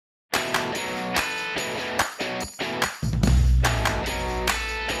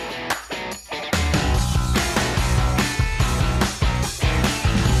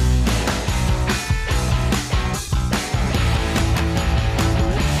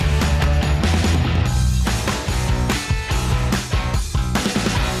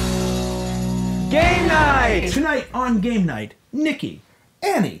Night! Tonight on Game Night, Nikki,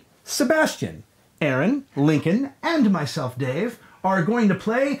 Annie, Sebastian, Aaron, Lincoln, and myself, Dave, are going to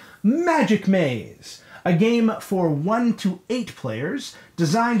play Magic Maze, a game for 1 to 8 players,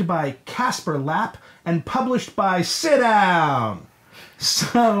 designed by Kasper Lapp and published by Sit Down.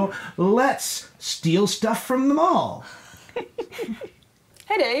 So let's steal stuff from them all.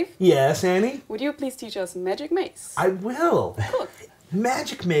 Hey Dave. Yes, Annie? Would you please teach us Magic Maze? I will. Cool.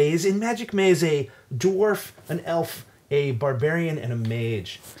 Magic Maze, in Magic Maze, a dwarf, an elf, a barbarian, and a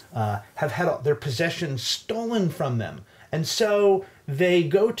mage have had their possessions stolen from them. And so they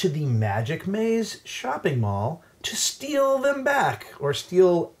go to the Magic Maze shopping mall to steal them back, or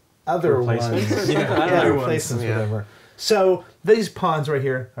steal other ones. Replacements, whatever. So these pawns right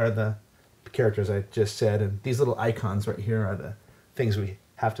here are the characters I just said, and these little icons right here are the things we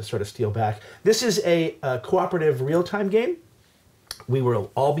have to sort of steal back. This is a cooperative real-time game. We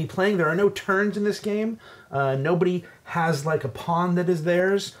will all be playing. There are no turns in this game. Nobody has like a pawn that is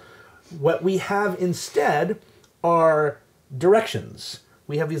theirs. What we have instead are directions.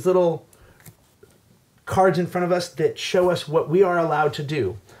 We have these little cards in front of us that show us what we are allowed to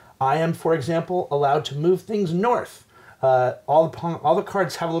do. I am, for example, allowed to move things north. All the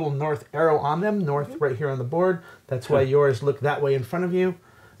cards have a little north arrow on them, north right here on the board. That's why yours look that way in front of you.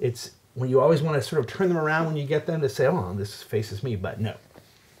 It's when you always want to sort of turn them around when you get them to say, oh, this faces me, but no.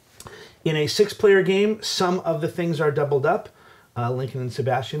 In a 6-player game, some of the things are doubled up. Lincoln and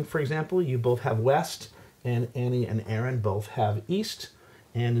Sebastian, for example, you both have west, and Annie and Aaron both have east,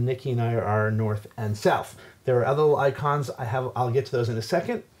 and Nikki and I are north and south. There are other little icons I'll get to those in a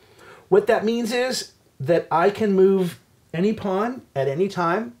second. What that means is that I can move any pawn at any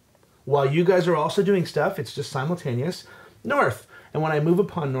time while you guys are also doing stuff. It's just simultaneous. North. And when I move a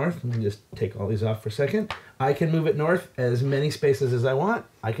pawn north, let me just take all these off for a second, I can move it north as many spaces as I want.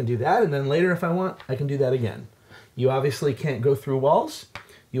 I can do that, and then later if I want, I can do that again. You obviously can't go through walls.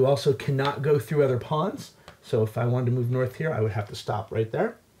 You also cannot go through other pawns. So if I wanted to move north here, I would have to stop right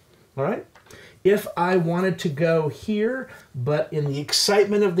there. All right? If I wanted to go here, but in the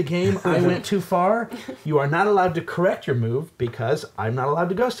excitement of the game, I went too far, you are not allowed to correct your move because I'm not allowed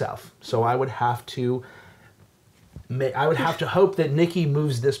to go south. So I would have to hope that Nikki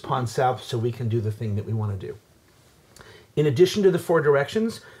moves this pawn south so we can do the thing that we want to do. In addition to the 4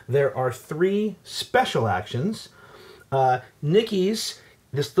 directions, there are 3 special actions. Nikki's,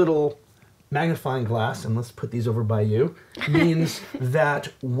 this little magnifying glass, and let's put these over by you, means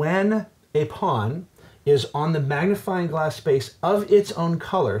that when a pawn is on the magnifying glass space of its own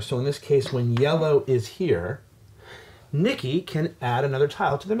color, so in this case when yellow is here, Nikki can add another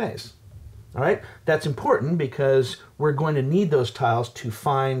tile to the maze. All right? That's important because we're going to need those tiles to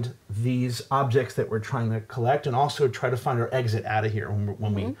find these objects that we're trying to collect and also try to find our exit out of here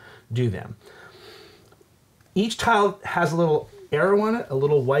when we do them. Each tile has a little arrow on it, a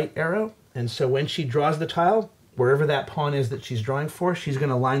little white arrow, and so when she draws the tile, wherever that pawn is that she's drawing for, she's going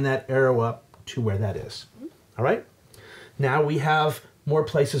to line that arrow up to where that is. All right? Now we have more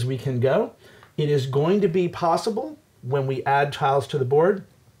places we can go. It is going to be possible when we add tiles to the board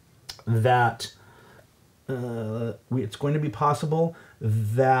that it's going to be possible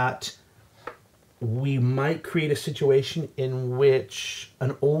that we might create a situation in which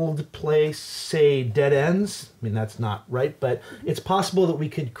an old place, say, dead ends. I mean, that's not right, but it's possible that we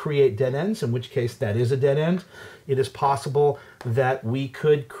could create dead ends, in which case that is a dead end. It is possible that we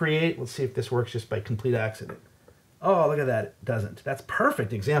could create, let's see if this works just by complete accident. Oh, look at that, it doesn't. That's a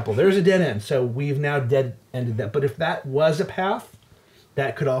perfect example. There's a dead end, so we've now dead-ended that. But if that was a path,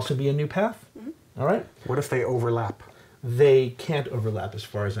 that could also be a new path. All right? What if they overlap? They can't overlap as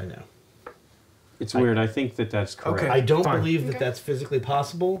far as I know. It's weird. I think that's correct. Okay. I don't believe that that's physically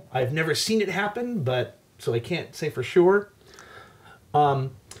possible. I've never seen it happen, but so I can't say for sure.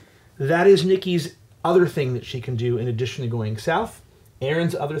 That is Nikki's other thing that she can do in addition to going south.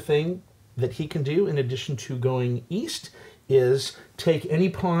 Aaron's other thing that he can do in addition to going east is take any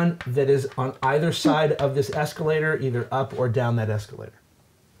pawn that is on either side of this escalator, either up or down that escalator.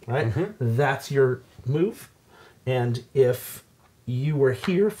 Right? That's your move. And if you were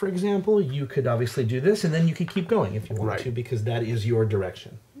here, for example, you could obviously do this, and then you could keep going if you want to, because that is your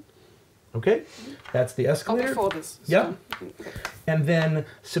direction. Okay? That's the escalator. Before this. Yeah. And then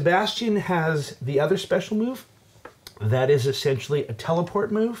Sebastian has the other special move. That is essentially a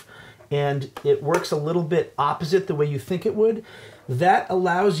teleport move, and it works a little bit opposite the way you think it would. That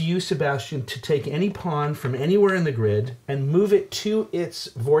allows you, Sebastian, to take any pawn from anywhere in the grid and move it to its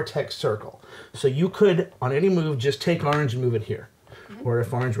vortex circle. So you could, on any move, just take orange and move it here. Or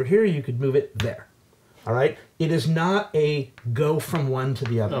if orange were here, you could move it there. All right? It is not a go from one to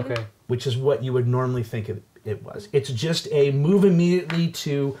the other, Okay. which is what you would normally think it was. It's just a move immediately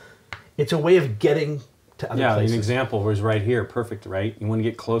to, it's a way of getting to other places. An example was right here. Perfect, right? You want to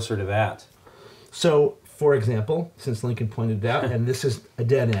get closer to that. So, for example, since Lincoln pointed it out, and this is a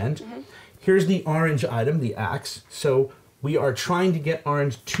dead end, here's the orange item, the axe. So we are trying to get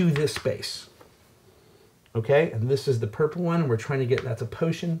orange to this space. Okay, and this is the purple one. We're trying to get, that's a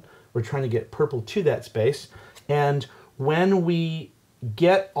potion. We're trying to get purple to that space. And when we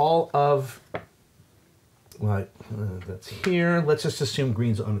get all of, well, that's here. Let's just assume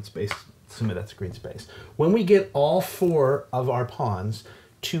green's on its space. Assume that's a green space. When we get all 4 of our pawns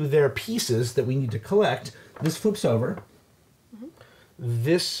to their pieces that we need to collect, this flips over.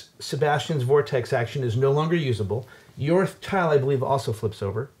 This Sebastian's vortex action is no longer usable. Your tile, I believe, also flips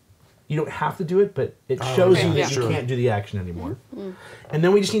over. You don't have to do it, but it shows you that you can't do the action anymore. And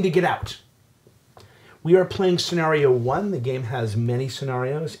then we just need to get out. We are playing scenario 1. The game has many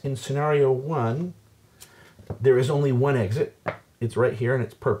scenarios. In scenario 1, there is only one exit. It's right here, and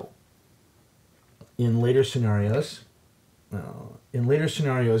it's purple. In later scenarios,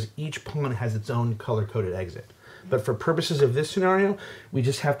 each pawn has its own color-coded exit. But for purposes of this scenario, we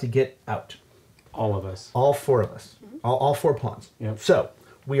just have to get out. All of us. All 4 of us. All 4 pawns. Yep. So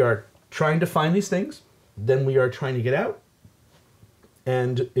we are trying to find these things. Then we are trying to get out.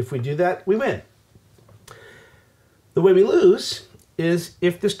 And if we do that, we win. The way we lose is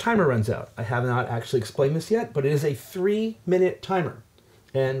if this timer runs out. I have not actually explained this yet, but it is a 3-minute timer.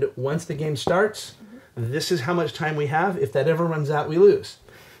 And once the game starts, this is how much time we have. If that ever runs out, we lose.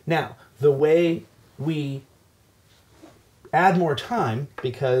 Now, the way we add more time,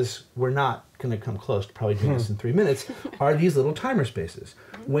 because we're not going to come close to probably doing this in 3 minutes, are these little timer spaces.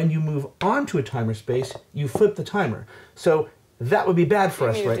 When you move onto a timer space, you flip the timer. So that would be bad for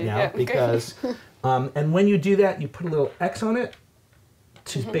us right now, because, and when you do that, you put a little X on it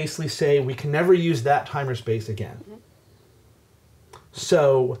to basically say we can never use that timer space again.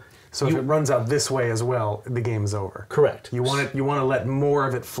 So if it runs out this way as well, the game is over. Correct. You want to let more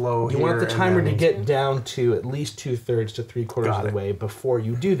of it flow. You want the timer to get down to at least 2/3 to 3/4 of the way before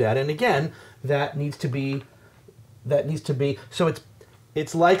you do that. And again, that needs to be. So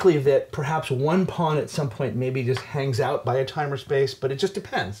it's likely that perhaps one pawn at some point maybe just hangs out by a timer space, but it just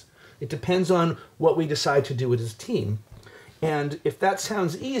depends. It depends on what we decide to do with his team. And if that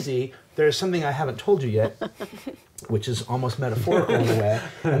sounds easy, there's something I haven't told you yet, which is almost metaphorical in a way,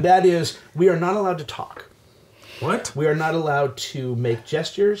 and that is we are not allowed to talk. What? We are not allowed to make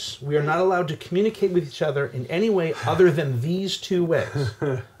gestures. We are not allowed to communicate with each other in any way other than these 2 ways.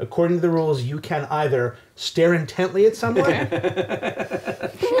 According to the rules, you can either stare intently at someone.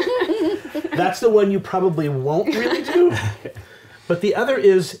 That's the one you probably won't really do. But the other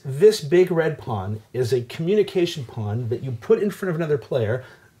is this big red pawn is a communication pawn that you put in front of another player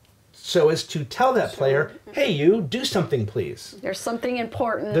so as to tell that player, hey, you, do something, please. There's something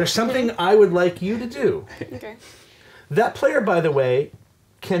important. There's something I would like you to do. Okay. That player, by the way,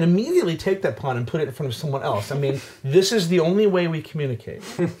 can immediately take that pawn and put it in front of someone else. I mean, this is the only way we communicate.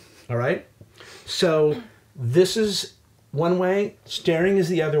 All right? So this is one way, staring is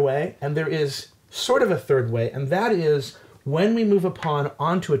the other way, and there is sort of a third way, and that is when we move a pawn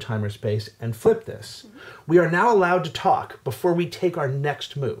onto a timer space and flip this, we are now allowed to talk before we take our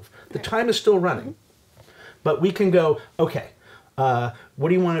next move. The time is still running. But we can go, okay, what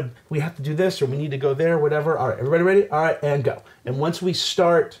do you want to, we have to do this, or we need to go there, whatever. All right, everybody ready? All right, and go. And once we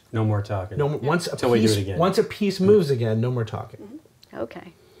start... No more talking. Once a Till we do it again. Once a piece moves again, no more talking.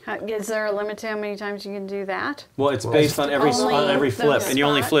 Okay. Is there a limit to how many times you can do that? Well, it's based on every Only flip, those and you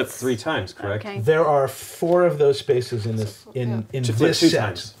only flip spots? 3 times, correct? Okay. There are 4 of those spaces in this in To flip this 2 set.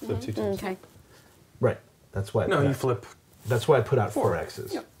 times. Flip 2 times. Okay. Right. That's why. No, you flip. That's why I put out 4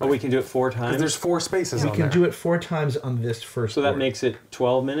 X's. But we can do it 4 times. Because there's 4 spaces You on can there. do it 4 times on this first. So that board. makes it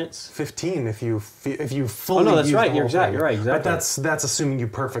 12 minutes? 15 if you fully. Oh, no, that's use right. the You're whole exactly thing. right. Exactly. But that's assuming you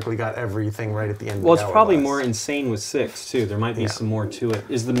perfectly got everything right at the end. Well, of it's the hour probably less. more insane with 6 too. There might be some more to it.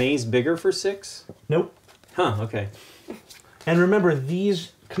 Is the maze bigger for 6? Nope. Huh. Okay. And remember,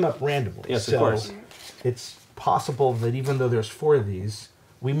 these come up randomly. Yes, so of course. It's possible that even though there's 4 of these,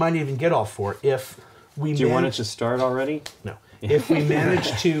 we might even get all 4 if we. Do you want it to start already? No. If we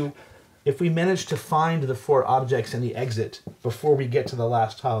manage to find the 4 objects and the exit before we get to the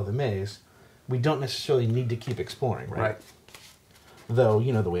last tile of the maze, we don't necessarily need to keep exploring, right? Right. Though,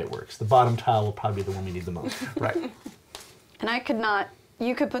 you know the way it works. The bottom tile will probably be the one we need the most. Right. And I could not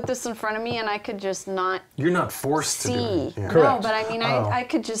you could put this in front of me and I could just not You're not forced to do see. it. Yeah. No, Correct. but I mean, I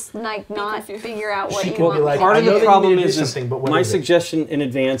could just like not confused. figure out what She you could want. be like, Part I of know the they problem need to do is something, but what my is it? suggestion in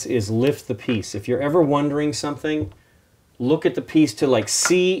advance is lift the piece. If you're ever wondering something, look at the piece to like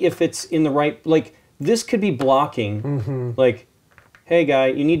see if it's in the right. Like this could be blocking. Like, hey guy,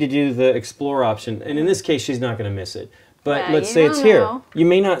 you need to do the explore option, and in this case, she's not going to miss it. But Yeah, let's you say it's don't here. know. You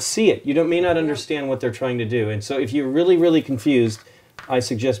may not see it. You may not understand what they're trying to do, and so if you're really, really confused, I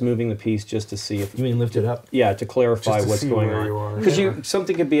suggest moving the piece just to see if. You mean lift it up? Yeah, to clarify Just to what's see going where on. you are. Because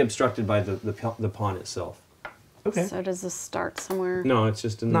something could be obstructed by the pawn itself. Okay. So does this start somewhere? No, it's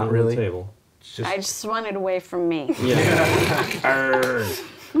just in the Not middle really. of the table. It's just- I just want it away from me. Yeah.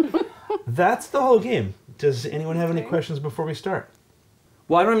 that's the whole game. Does anyone have any Okay. questions before we start?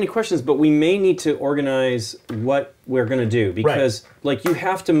 Well, I don't have any questions, but we may need to organize what we're going to do because, like, you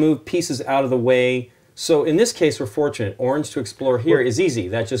have to move pieces out of the way. So in this case, we're fortunate. Orange to explore here is easy.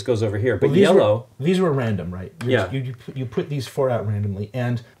 That just goes over here. But Well, yellow, these were random, right? Yeah. You put these 4 out randomly,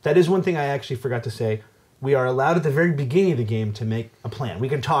 and that is one thing I actually forgot to say. We are allowed at the very beginning of the game to make a plan. We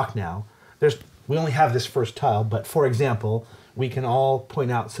can talk now. We only have this first tile, but for example, we can all point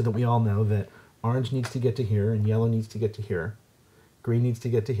out so that we all know that orange needs to get to here, and yellow needs to get to here. Green needs to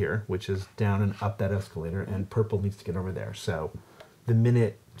get to here, which is down and up that escalator, and purple needs to get over there. So the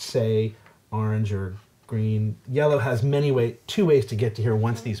minute, say, orange or green, yellow has 2 ways to get to here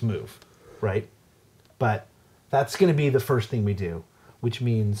once these move, right? But that's going to be the first thing we do, which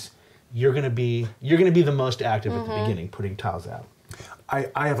means you're going to be the most active at the beginning, putting tiles out.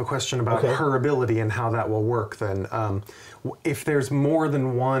 I have a question about Okay. her ability and how that will work then. If there's more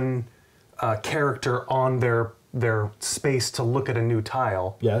than one character on their space to look at a new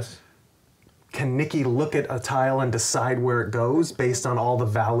tile, Yes. can Nikki look at a tile and decide where it goes based on all the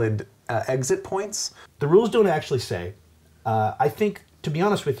valid exit points? The rules don't actually say. I think, to be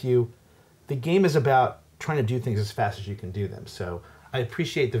honest with you, the game is about trying to do things as fast as you can do them. So I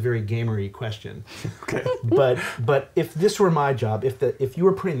appreciate the very gamery question. Okay. But if this were my job, if you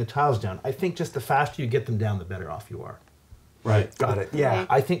were putting the tiles down, I think just the faster you get them down, the better off you are. Right. Got it. Yeah.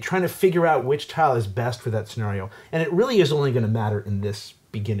 I think trying to figure out which tile is best for that scenario, and it really is only going to matter in this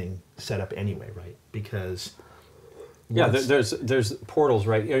beginning setup anyway, right? Because yeah, once- there's portals,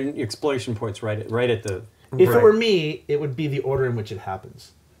 right? Exploration points, right at the. if Right. it were me, it would be the order in which it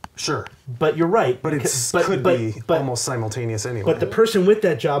happens. Sure. But you're right. But it because- could be almost simultaneous anyway. But the person with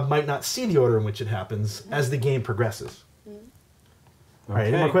that job might not see the order in which it happens as the game progresses. All right,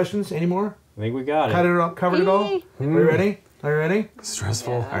 any more Okay. questions? Any more? I think we got it. Covered it all? Are we ready? Are you ready?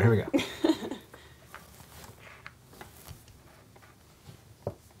 Stressful. All right, here we go.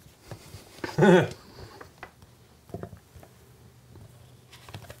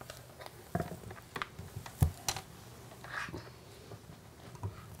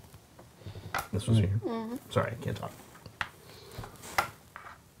 This was here. Sorry, I can't talk.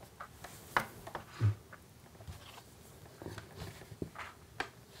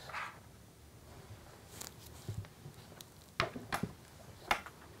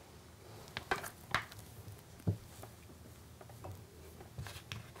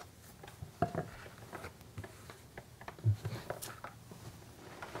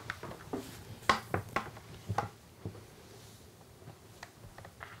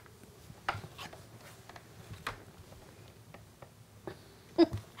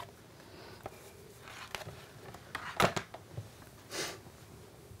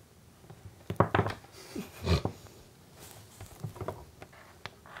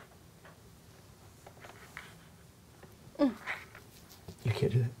 You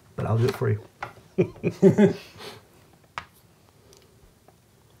can't do that, but I'll do it for you.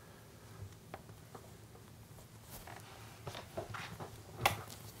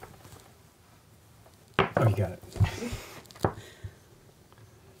 Oh, you got it.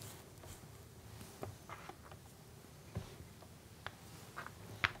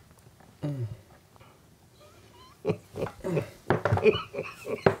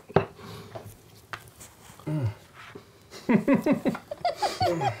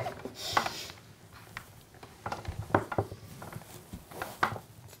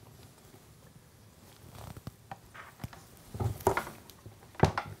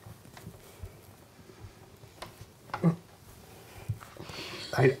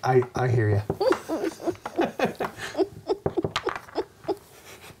 I hear you.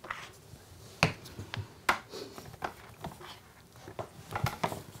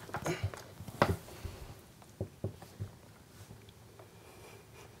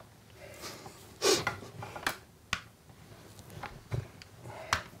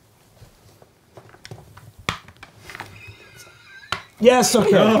 Yes,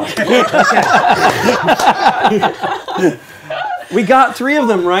 okay. We got 3 of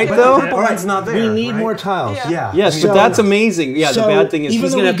them, right, though? The purple one's not there. We need right? more tiles. Yeah. Yes, So- but that's amazing. Yeah, the bad thing is even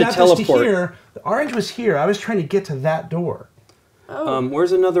he's though going to we have to got this teleport. here, the orange was here. I was trying to get to that door.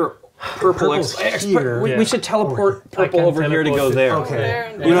 Where's another purple? Purple's here. We should teleport purple can over here to go teleport it. there. Okay.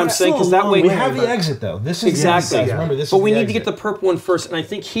 There. You know what I'm saying? Because that way We have the exit, though. This is exactly. The exit. Remember, this but is we the need to get exit. the purple one first, and I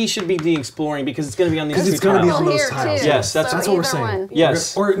think he should be the exploring because it's going to be on these 'Cause 2 it's gonna be tiles. on Well, those here tiles. too. Yes, that's So what we're either saying. one.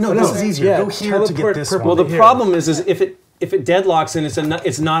 Yes. Or no, No, this is easier. yeah, Go here to get teleport this purple one. Well, the here. problem is if it deadlocks and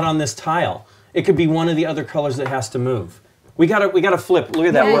it's not on this tile, it could be one of the other colors that has to move. We gotta flip. Look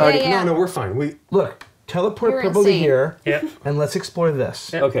at that. Yeah, We're yeah, already yeah. No, we're fine. Look, teleport You're in purple to C. here, Yep. and let's explore this.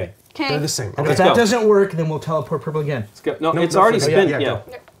 Yep. okay. Okay. They're the same. And Okay. if that go. doesn't work, then we'll teleport purple again. Let's go. No, No, it's no, already fine. spent. Yeah, Yeah. go.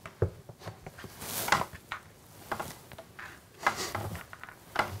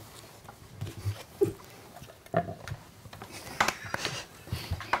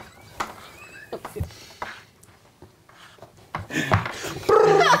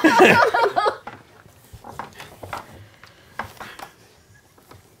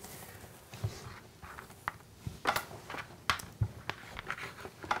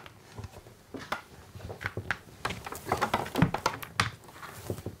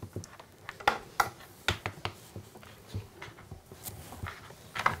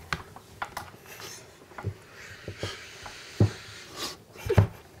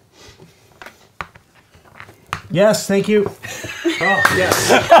 Yes, thank you. Oh, yes.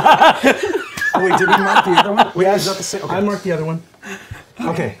 Oh, wait, did we mark the other one? Wait, is that the same? Okay. I marked the other one.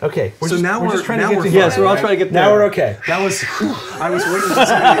 Okay. Okay. So now we're just trying to now get we're to fine, here. Yes, we're all right? trying to get there. Now we're okay. That was. I was waiting to say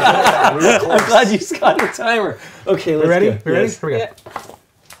that. We were close. I'm glad you got the timer. Okay, let's We ready? go. We ready? Yes. Here we go. Yeah.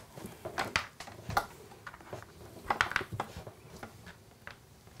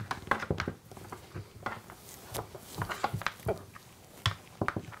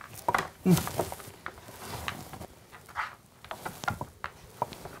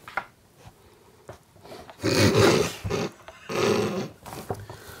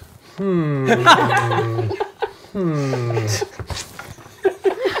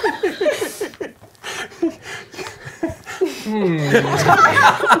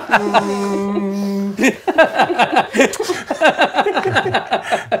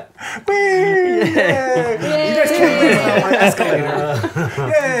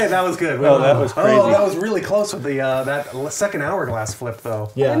 Yay, that was good. Oh, that was crazy. Oh, that was really close with the that second hourglass flip,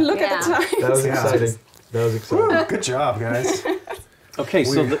 though. Yeah. And look Yeah. at the time. That was Yeah. exciting. That was exciting. Woo, good job, guys. Okay,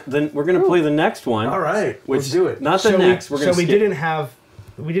 so then we're gonna play the next one. All right, Which, let's do it. Not the So next. We're gonna we skip. didn't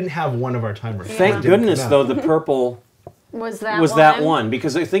have one of our timers. Thank It didn't goodness, come though, out. the purple Was that was one? that one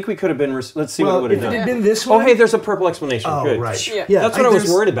because I think we could have been. Let's see what it Well, would if have it had done. been this Oh, one. hey, there's a purple explanation. Oh, Good. right. Yeah. Yeah. That's what I was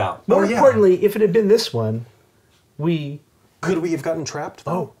there's- worried about. More Oh, yeah. importantly, if it had been this one, we. Could we have gotten trapped?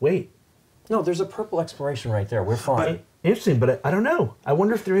 Though? Oh wait. No, there's a purple exploration right there. We're fine. Interesting, but I don't know. I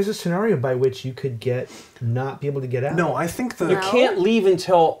wonder if there is a scenario by which you could not be able to get out. No, I think the. You can't leave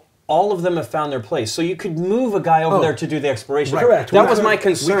until all of them have found their place. So you could move a guy over Oh. there to do the exploration. Right. Correct. That We was could- my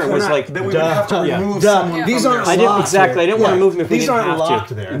concern. Was like, that we would have to Yeah. remove Duh. someone These from aren't their I didn't slot. exactly. I didn't want to move them if we These didn't aren't have locked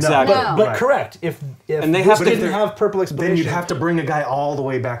to. there. Exactly. No. But Right. correct. If And they this have to- didn't have purple exploration, Then you'd have to bring a guy all the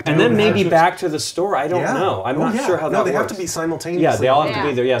way back down. And then They have maybe to- back to the store. I don't Yeah. know. I'm Oh, not yeah. sure how that No, they works. have to be simultaneously. Yeah, they all have to Yeah.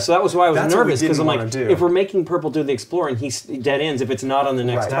 be there. Yeah, so that was why I was That's what we nervous because I'm didn't like, wanna do. if we're making purple do the exploring, he's dead ends. If it's not on the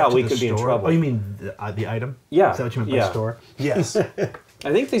next Right. tile, to we the could be in store. trouble. Oh, you mean the item? Yeah. Is that what you meant Yeah. by store? Yes.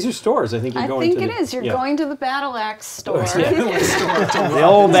 I think these are stores. I think you're I going think to it is. You're yeah. going to the Battle Axe store. The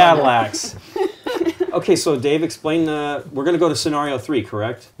old battle axe. Okay, so Dave, explain the. We're going to go to scenario 3,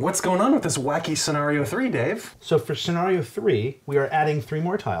 correct? What's going on with this wacky scenario 3, Dave? So for scenario 3, we are adding 3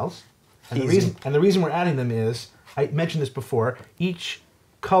 more tiles. And Easy. the reason we're adding them is, I mentioned this before, each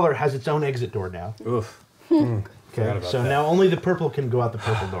color has its own exit door now. Oof. Okay. about So that. now only the purple can go out the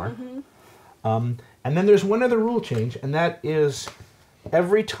purple door. And then there's one other rule change, and that is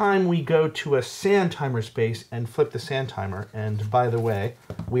every time we go to a sand timer space and flip the sand timer, and by the way,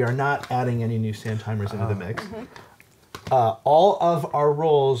 we are not adding any new sand timers into the mix. All of our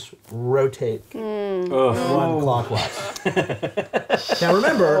rolls rotate one clockwise. Now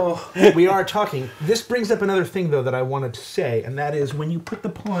remember, we are talking. This brings up another thing, though, that I wanted to say, and that is when you put the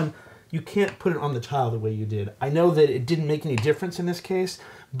pawn, you can't put it on the tile the way you did. I know that it didn't make any difference in this case,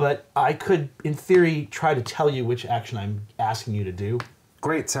 but I could, in theory, try to tell you which action I'm asking you to do.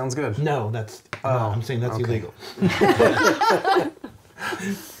 Great, sounds good. No, that's. no, I'm saying that's okay. illegal.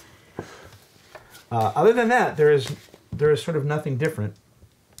 Other than that, there is sort of nothing different.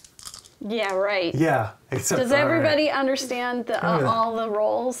 Yeah, right. Yeah, Except, Does all right. everybody understand all the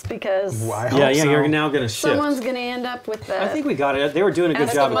roles? Because Well, I hope Yeah, so. you're now going to shift. someone's going to end up with the. I think we got it. They were doing a good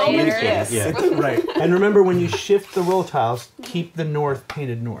At job the of moment, communicating. yes. Yeah. Right. And remember, when you shift the roll tiles, keep the north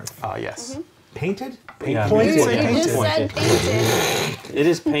painted north. Yes. Painted? Yeah. Pointed. you Pointed. just Pointed. said painted. It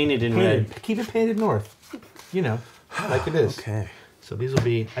is painted in red. Painted. Keep it painted north. You know, like it is. Okay. So these will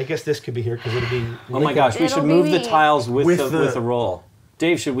be, I guess this could be here because it'll be. Oh my gosh, we It'll should be move the me. tiles with With the the- roll.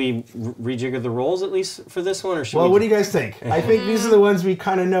 Dave, should we rejigger the rolls at least for this one, or should Well, we? what do you guys think? I think these are the ones we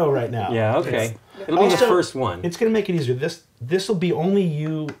kind of know right now. Yeah, okay. It'll be the Also, first one. It's going to make it easier. This will be only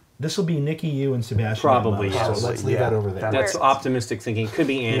you. This will be Nikki, you, and Sebastian. Probably, So yes. let's leave Yeah. that over there. That's optimistic thinking. Could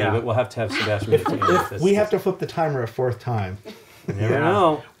be Annie, Yeah. but we'll have to have Sebastian. with Annie with this. We have to flip the timer a fourth time. You never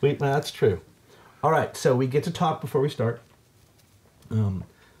know. Well, that's true. All right, so we get to talk before we start.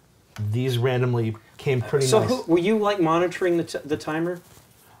 These randomly came pretty So, nice. were you like monitoring the timer?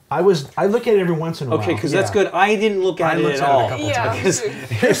 I look at it every once in a while. Okay, because that's Yeah. good. I didn't look at I it looked at at it a all. couple Yeah. Because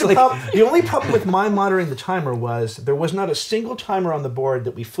Here's the, the only problem with my monitoring the timer was there was not a single timer on the board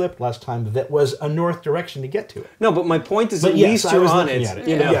that we flipped last time that was a north direction to get to it. no, but my point is But at yes, least I you're was on looking it. at it.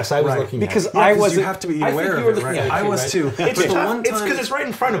 You know? Yes, I was Right. looking Because at it. I I was. wasn't. You have to be I think aware you were of it, looking right? at it I too, was right? too. It's But the tough. one It's time, because it's right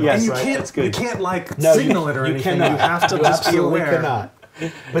in front of Yes, us. and you right? can't. That's good. You can't like No, signal it or you anything. cannot. You have to You just be absolutely aware. cannot.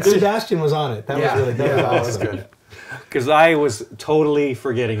 But Sebastian was on it. That Yeah, was really yeah, that was awesome. good. Because I was totally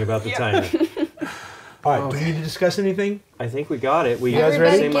forgetting about the timer. All right, do we need to discuss anything? I think we got it. We guys got the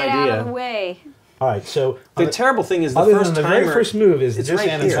ready? Everybody same get idea. out of the way. All right, so The terrible thing is the other first than the timer. very first move is It's this right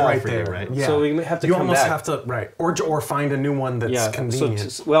and here, right for you, there, right? Yeah. So we have to You come almost back. have to or find a new one that's Yeah.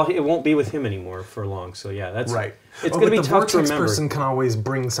 convenient. Well, it won't be with him anymore for long. So yeah, that's Right. It's Oh, going to but be the tough to vortex remember. person can always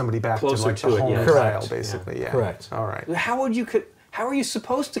bring somebody back Closer to like to the it, home yeah. tile, Correct. basically. Yeah. Correct. All right. How are you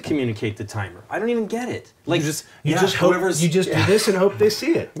supposed to communicate the timer? I don't even get it. Like You just You yeah, just hope whoever's- you just do this and hope they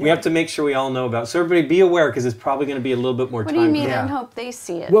see it. we have to make sure we all know about. So everybody be aware because it's probably going to be a little bit more What time. do you mean Yeah. and hope they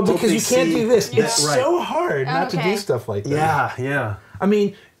see it? Well, Hope because they you can't see- do this. Yeah. It's Right. so hard not to do Okay. stuff like that. Yeah, yeah. I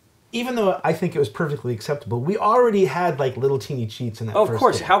mean, even though I think it was perfectly acceptable, we already had like little teeny cheats in that. Oh, of first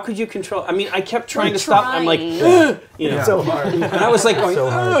course. game. How could you control? I mean, I kept trying We're to stop. I'm like, trying. you know, It's so hard. and I was like going, So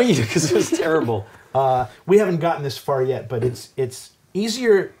hard. because it was terrible. We haven't gotten this far yet, but it's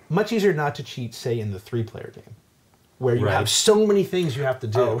easier, much easier not to cheat, say in the 3-player game, where you Right. have so many things you have to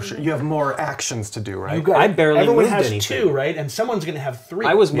do. Oh, sure. You have more actions to do, right? You've got- I barely everyone moved has anything. 2, right? And someone's going to have 3.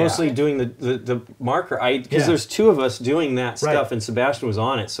 I was Yeah. mostly doing the marker. Because Yeah. there's 2 of us doing that Right. stuff, and Sebastian was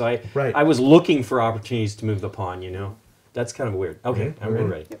on it. So Right. I was looking for opportunities to move the pawn. You know, that's kind of weird. Okay, Okay, we're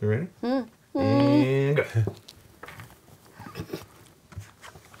ready. You ready? And go.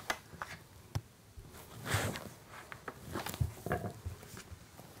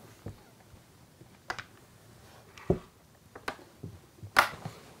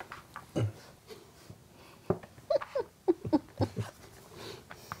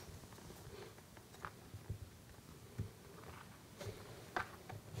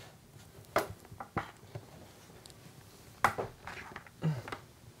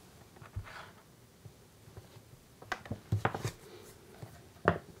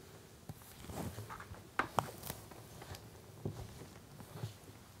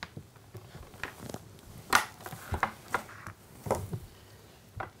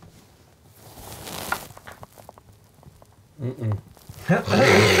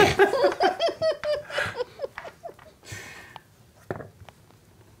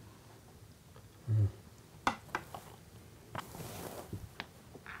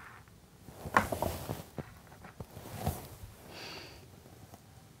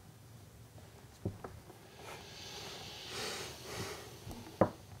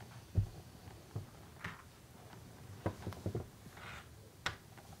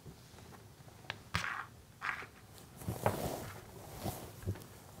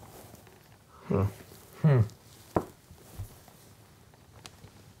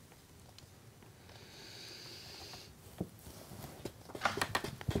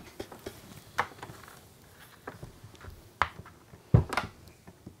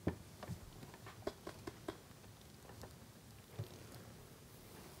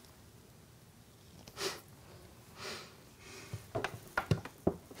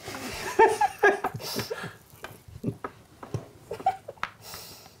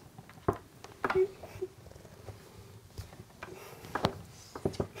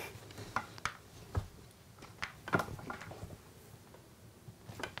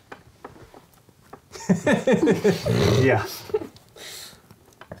 Yeah.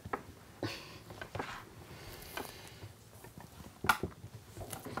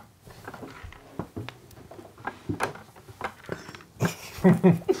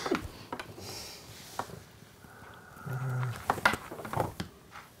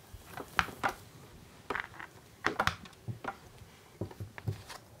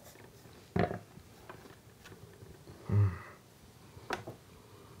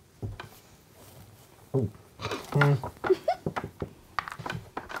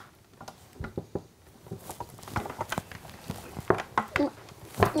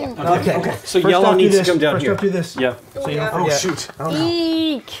 Okay. So First yellow off, do needs to this. come down First here. off, do this. Yeah. So you don't Oh forget. shoot! Oh, no.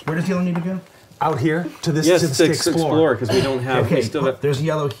 Eek. Where does yellow need to go? Out here to this Yes, to to explore. explore because we don't have. Okay. We still got. There's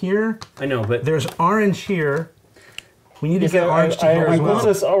yellow here. I know, but There's orange here. We need to Is get there- orange to here as What's well.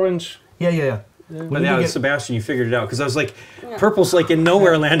 this orange? Yeah. but now Sebastian, you figured it out because I was like, purple's like in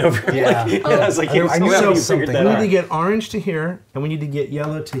nowhere land over here. Yeah. Like, I was like, I knew somehow there you was figured something. that We out. need to get orange to here, and we need to get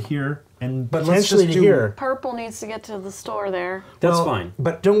yellow to here, and But let's potentially just to do- here. Purple needs to get to the store there. That's Well, fine.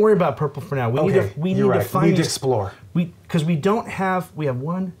 But Don't worry about purple for now. We okay, need to. We you're need right. to find. We need to explore. Because we don't have. We have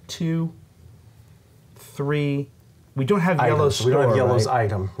 1, 2, 3. We don't have yellow's Items. store. We don't have yellow's right?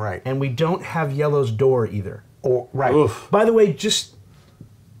 item, right? And we don't have yellow's door either. Or right. Oof. By the way, just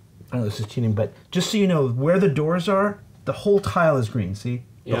I know this is cheating, but just so you know, where the doors are, the whole tile is green. See,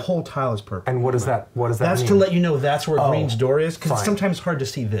 Yeah. the whole tile is purple. And what does that? What does that That's mean? to let you know that's where Oh, green's door is, because it's fine. sometimes hard to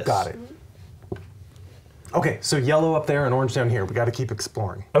see this. Got it. Okay, so yellow up there and orange down here. We got to keep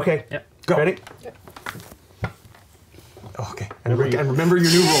exploring. Okay. Yep. Go. Ready? Okay, and remember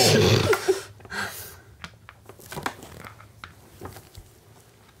your new role.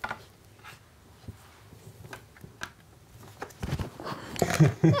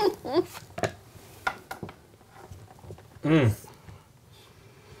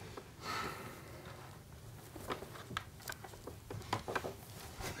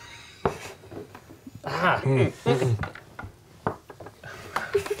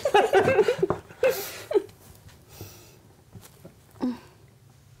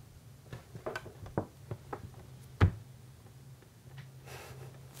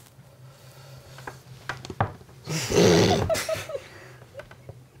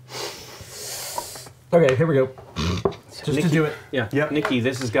 Okay, here we go. Just Nikki, to do it. Yeah. Yep. Nikki,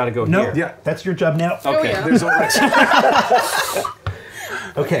 this has got to go No, here. Yeah. that's your job now. Oh, Okay. yeah. There's orange.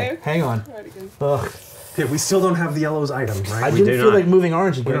 Okay, hang on. Right again. Ugh, Okay, we still don't have the yellow's item, right? I We didn't do feel not. like moving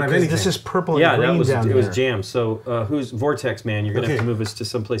orange again don't have because this anything. is purple and Yeah, green that was down it was here. jammed. So who's Vortex Man? You're gonna have Okay. to move us to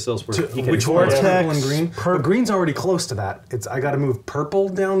someplace else where To- he can which explore. one? Vortex, Purple and green. pur- But green's already close to that. It's I got to move purple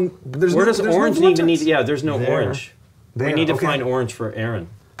down. There's Where no, does there's orange no even need? vortex. Yeah, there's no There. orange. We There, need to okay. find orange for Aaron.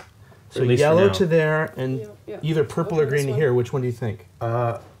 So At least for yellow now. to there and Yeah. either purple Okay, or green this to one. here. Which one do you think?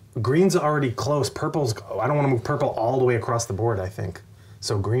 Green's already close. Purple's. I don't want to move purple all the way across the board. I think.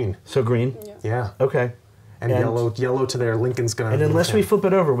 So green. So green. Yeah. Okay. And, And- yellow to there. Lincoln's gonna. And move unless we him. flip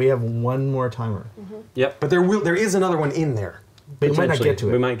it over, we have one more timer. Yep. But there is another one in there. But we might not Potentially. get to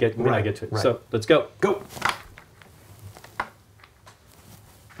it. We might get Right, to it. right. So let's go. Go.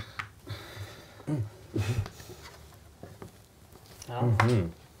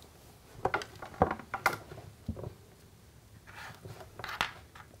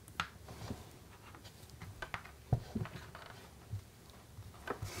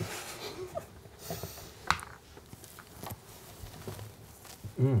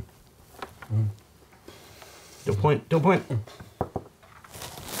 Don't point. Don't point.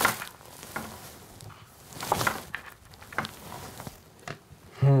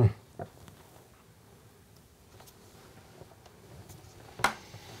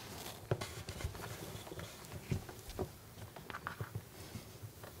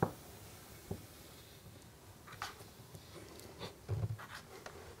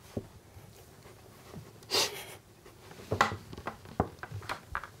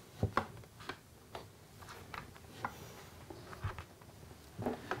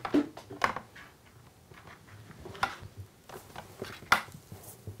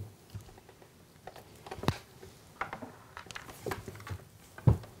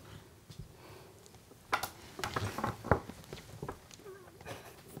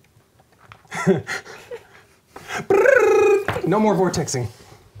 No more vortexing.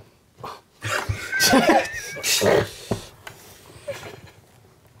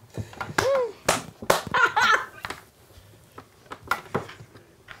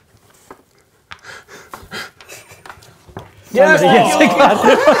 Yes.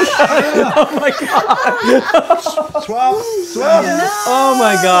 Swap. Swap. Oh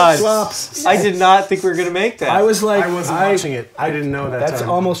my God! Swaps. I did not think we were gonna make that. I was like, I wasn't watching it. I didn't know that. That's time.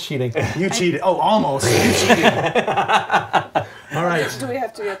 almost cheating. You cheated. Oh, almost. You cheated. All right. Do we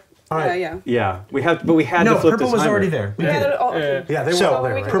have to get? All right. Yeah. Yeah, we have, but we had No, to flip purple this was timer. already there. We Yeah. did it. Okay. Yeah, they were So, all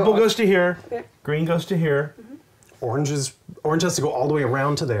there. we Right? could- Purple goes to here. Okay. Green goes to here. Orange has to go all the way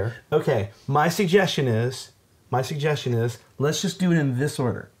around to there. Okay. My suggestion is, let's just do it in this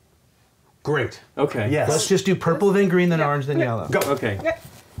order. Great. Okay. Yes. Let's just do purple, then green, then orange, then yellow. Go. Okay. Yeah.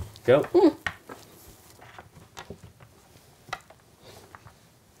 Go.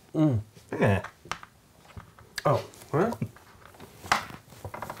 Yeah. Oh. Huh?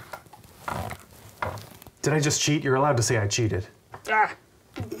 Did I just cheat? You're allowed to say I cheated. Ah.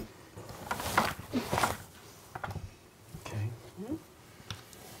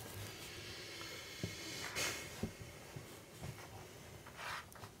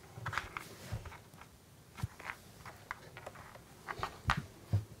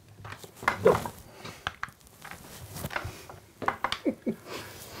 No.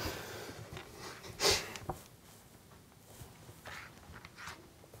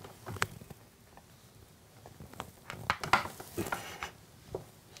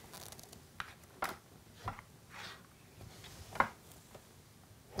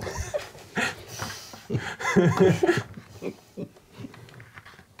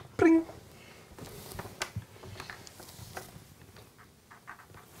 Bring.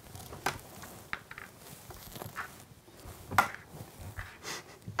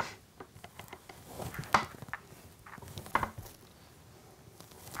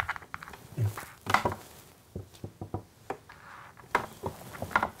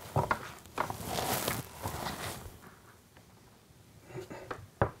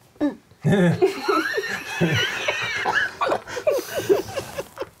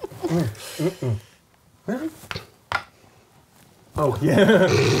 Oh, yeah.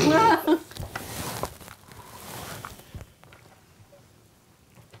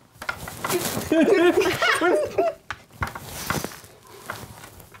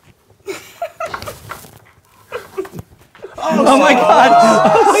 Oh my god!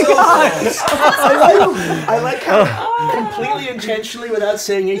 I like how completely intentionally, without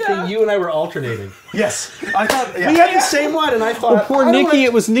saying anything, you and I were alternating. Yes. I thought, We had the same one, and I thought, Poor I don't Nikki, wanna-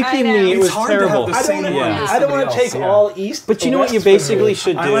 it was Nikki I and know. me. It It's was hard to have terrible. the I don't same want one to. as I don't want somebody to take else, all east. But you know or what you west from basically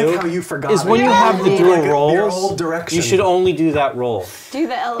should do? I like how you forgot. Is when it. you have the Like dual your roles, old direction. you should only do that role. Do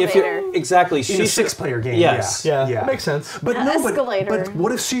the If elevator. you're exactly, in a she's 6-player game. Yes. Yeah, that makes sense. But An no, escalator. But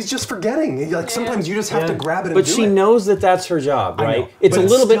what if she's just forgetting? Like sometimes you just have to grab it and But do she it. knows that that's her job, I know. right? It's But a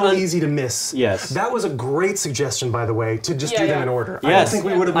little bit still easy to miss. Yes. That was a great suggestion, by the way, to just Yeah, do them yeah. in order. I don't Yes, think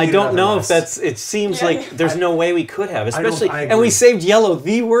we would have. I needed don't know if otherwise. that's. It seems Yeah. like there's no way we could have, don't- especially. I And we agree. saved yellow,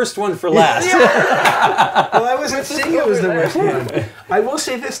 the worst one for last. Well, I wasn't saying it was the worst one. I will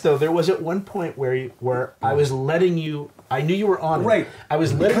say this though: there was at one point where I was letting you. I knew you were on it. Right. I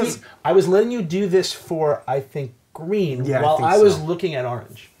was letting Because- you. I was letting you do this for I think green, Yeah, I while think I was so. looking at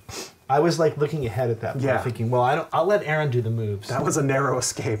orange. I was like looking ahead at that point, Yeah. thinking, well, I'll let Aaron do the moves. That was a narrow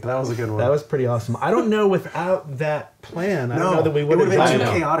escape. That was a good one. That was pretty awesome. I don't know without that plan. I don't know that we it would have been done too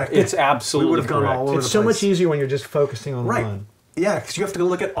it. chaotic. It's We absolutely would have gone correct. all over It's the so place. much easier when you're just focusing on Right. one. Yeah, because you have to go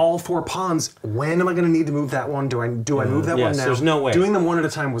look at all 4 pawns. When am I going to need to move that one? Do I move that one Yes, now? there's no way. Doing them one at a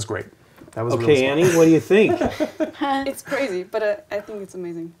time was great. That was really Okay, smart. Annie, what do you think? It's crazy, but I think it's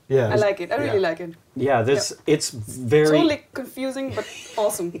amazing. Yeah. I like it. I really Yeah. like it. Yeah, this it's very. Totally confusing, but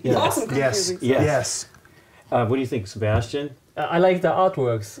awesome. Awesome Yes. confusing. Yes. Yes. What do you think, Sebastian? I like the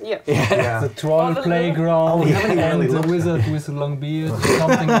artworks. Yeah. Yeah. The troll Oh, playground we haven't even and really the looked at wizard with a long beard.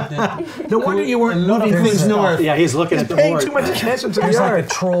 Something like that. No wonder you weren't A lot of moving things stuff. north. Yeah, he's looking at the Paying board. too much attention to the There's like a yard.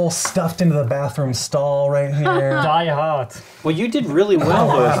 troll stuffed into the bathroom stall right here. Die Hard. Well, you did really well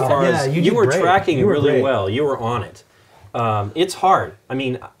though, as far Yeah, as you you did were great. tracking You were really great. well. You were on it. It's hard. I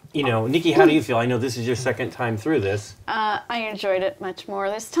mean, you know, Nikki, how do you feel? I know this is your second time through this. I enjoyed it much more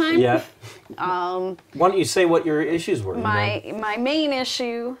this time. Yeah. Why don't you say what your issues were? My main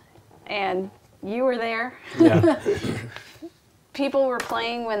issue, and you were there. Yeah. People were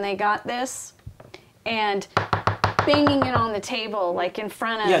playing when they got this, and banging it on the table like in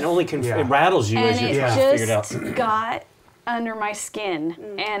front of. Yeah, it only it rattles you as and you're it trying to figure it out. just got under my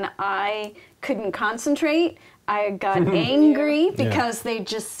skin, and I couldn't concentrate. I got angry because they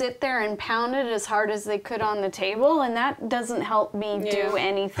just sit there and pound it as hard as they could on the table, and that doesn't help me do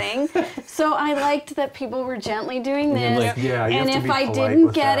anything. So I liked that people were gently doing this, like, yeah, you and have to if be I polite didn't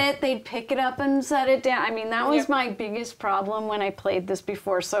with get that. it, they'd pick it up and set it down. I mean, that was my biggest problem when I played this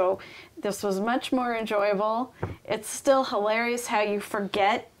before, so this was much more enjoyable. It's still hilarious how you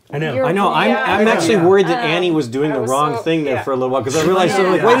forget. I know. your I know. I'm Yeah. actually worried that Annie was doing I the was wrong so- thing there yeah. for a little while because I realized I'm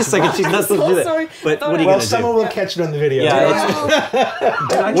like, Yeah. wait a second, she's not supposed to do that. sorry. But what are you Well, gonna do? someone will catch it on the video.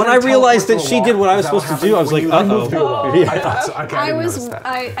 Yeah, when I realized that she did what I was supposed to do, I was like, uh-oh. I thought so. Okay, I didn't notice that.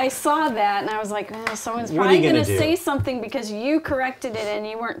 I saw that and I was like, oh, someone's What are probably you going gonna to do? say something because you corrected it and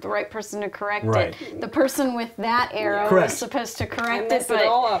you weren't the right person to correct Right. it. The person with that arrow Correct. was supposed to I correct it, messed it but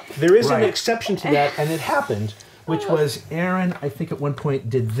all up. There is an Right. exception to that, and it happened, which was Aaron, I think at one point,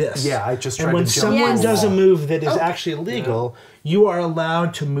 did this. Yeah, I just And tried when to jump someone Yes. does a move that is actually illegal, you are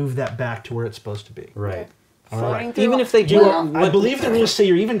allowed to move that back to where it's supposed to be. Right. floating through Even all- if they do You it, are, I believe the rules say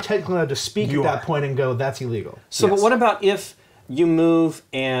you're even technically allowed to speak You at that are. point and go, that's illegal. So, but Yes. what about if you move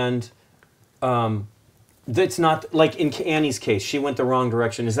and that's not like in Annie's case, she went the wrong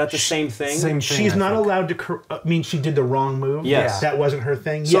direction. Is that the same thing? Same thing, She's I not think. allowed to, I mean, she did the wrong move. Yes. That wasn't her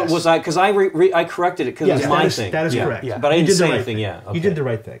thing. So yes. was I? Because I corrected it because Yes, it was my that is, thing. That is Yeah. correct. Yeah. But I You didn't did the say right anything. thing. Yeah. Okay. You did the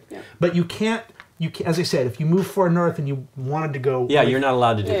right thing. But you can't as I said, if you move far north and you wanted to go, Yeah, you're not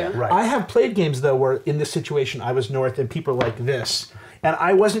allowed to do that. Right. I have played games though where in this situation I was north and people are like this, and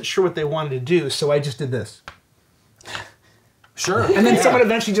I wasn't sure what they wanted to do, so I just did this, Sure. and then someone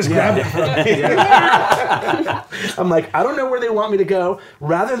eventually just grabbed it from me. I'm like, I don't know where they want me to go.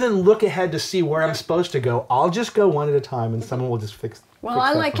 Rather than look ahead to see where I'm supposed to go, I'll just go one at a time, and someone will just fix. Well, fix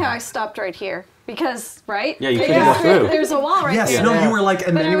I that like for how me. I stopped right here because, right? Yeah, you couldn't go through. There's a wall right Yes, there. no, you were like,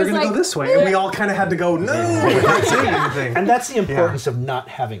 and But then I you were was going to like, go this way, and we all kind of had to go, no, without saying anything. And that's the importance of not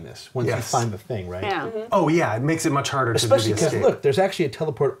having this once you Yes. find the thing, right? Yeah. Oh, yeah, it makes it much harder Especially to do the because escape. look, there's actually a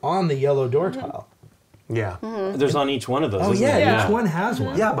teleport on the yellow door tile. Yeah. There's on each one of those. Oh isn't yeah, there? each one has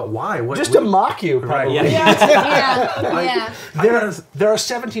one. Yeah, but why? What, Just to mock you, probably. Right, Yeah. There are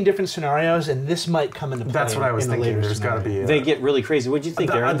 17 different scenarios, and this might come into play. That's what I was in a thinking. later There's got to scenario. be. They get really crazy. What'd you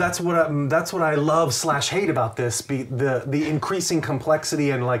think, Darren? That's what I love / hate about this. The increasing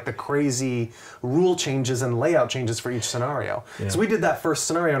complexity and like the crazy rule changes and layout changes for each scenario. So we did that first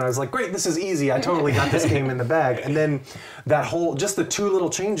scenario, and I was like, great, this is easy. I totally got this game in the bag. And then that whole just the two little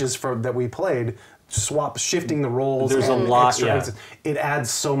changes that we played. Shifting the roles. There's a and lot, extra yeah. exits, it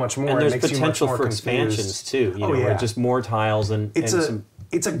adds so much more. And there's it makes potential you much more for confused. expansions too. You know, yeah. where just more tiles and It's and a some.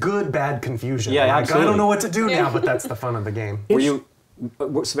 it's a good bad confusion. Yeah, Like, I absolutely. don't know what to do now, but that's the fun of the game. Were you,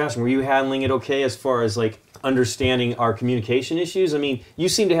 Sebastian? Were you handling it okay as far as like understanding our communication issues? I mean, you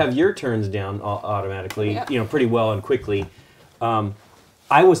seem to have your turns down automatically, Yeah. you know, pretty well and quickly.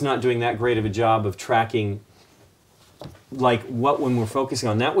 I was not doing that great of a job of tracking, like when we're focusing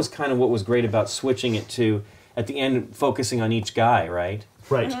on. That was kind of what was great about switching it to at the end focusing on each guy, right?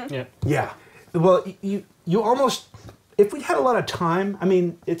 Right. Yeah. Yeah. Well, you almost, if we had a lot of time, I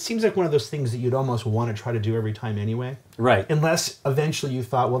mean, it seems like one of those things that you'd almost want to try to do every time anyway. Right. Unless eventually you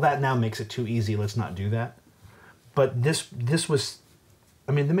thought, well, that now makes it too easy. Let's not do that. But this was,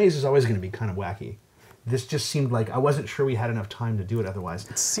 I mean, the maze is always going to be kind of wacky. This just seemed like I wasn't sure we had enough time to do it otherwise.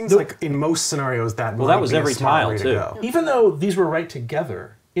 It seems like in most scenarios that Well, might that was be a every smart tile, way to too. go. Even though these were right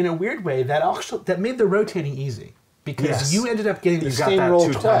together, in a weird way, that made the rotating easy because Yes. you ended up getting the You got same that roll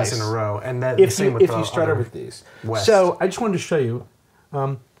two twice times in a row, and that if same you with if the you start other over with these. west. So I just wanted to show you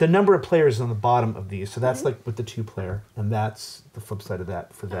the number of players on the bottom of these. So that's like with the 2-player, and that's the flip side of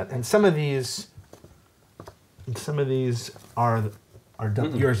that for that. And some of these are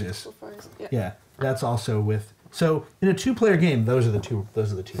done. Yours is. Yeah. Yeah, that's also with. So in a 2-player game, those are the two.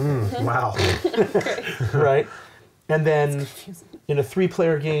 Wow. Right? And then in a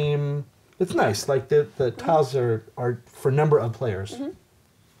 3-player game, it's nice. Like the tiles are for number of players.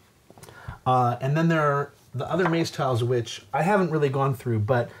 And then there are the other maze tiles, which I haven't really gone through,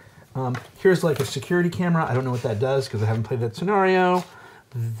 but here's like a security camera. I don't know what that does because I haven't played that scenario.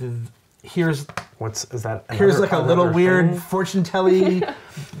 Here's Is that? Here's another like a part of little their weird thing? fortune telly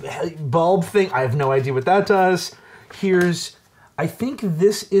bulb thing. I have no idea what that does. Here's, I think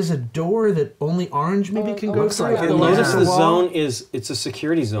this is a door that only orange maybe can go looks through. like At it. the Yeah. lowest Notice of the wall. zone it's a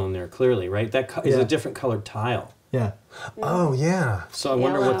security zone there, clearly, right? That is Yeah. a different colored tile. Yeah. Oh yeah. So I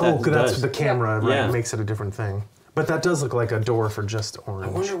wonder Yellow. what that Oh, that's does. the camera. Right, Yeah. makes it a different thing. But that does look like a door for just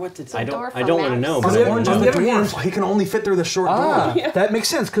orange. I wonder what a I door don't. for I don't want to maps. know. Oh, But the Yeah, orange on is the the other dwarf. hand- He can only fit through the short Ah, door. that makes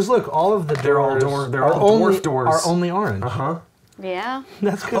sense because look, all of the doors They're all are dwarf only, doors. are only orange. Huh? Yeah.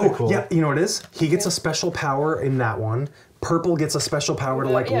 That's kind of Oh, cool. yeah. You know what it is? He gets a special power in that one. Purple gets a special power to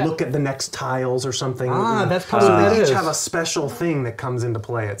like Yeah. look at the next tiles or something. Ah, that's probably so what that they each is. have a special thing that comes into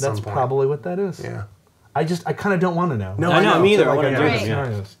play at some That's point. probably what that is. Yeah. I kind of don't want to know. No, I know, me either. I Like wanna I do do them, the yeah.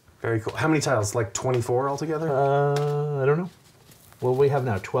 scenarios. Very cool. How many tiles? Like 24 altogether? I don't know. Well, we have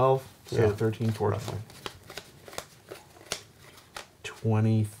now 12, so Yeah. 13, 14.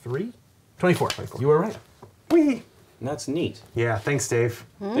 23? 24. You were right. Whee! that's neat. Yeah. Thanks, Dave.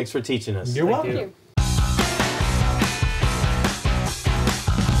 Thanks for teaching us. You're Thank welcome. you. Thank you.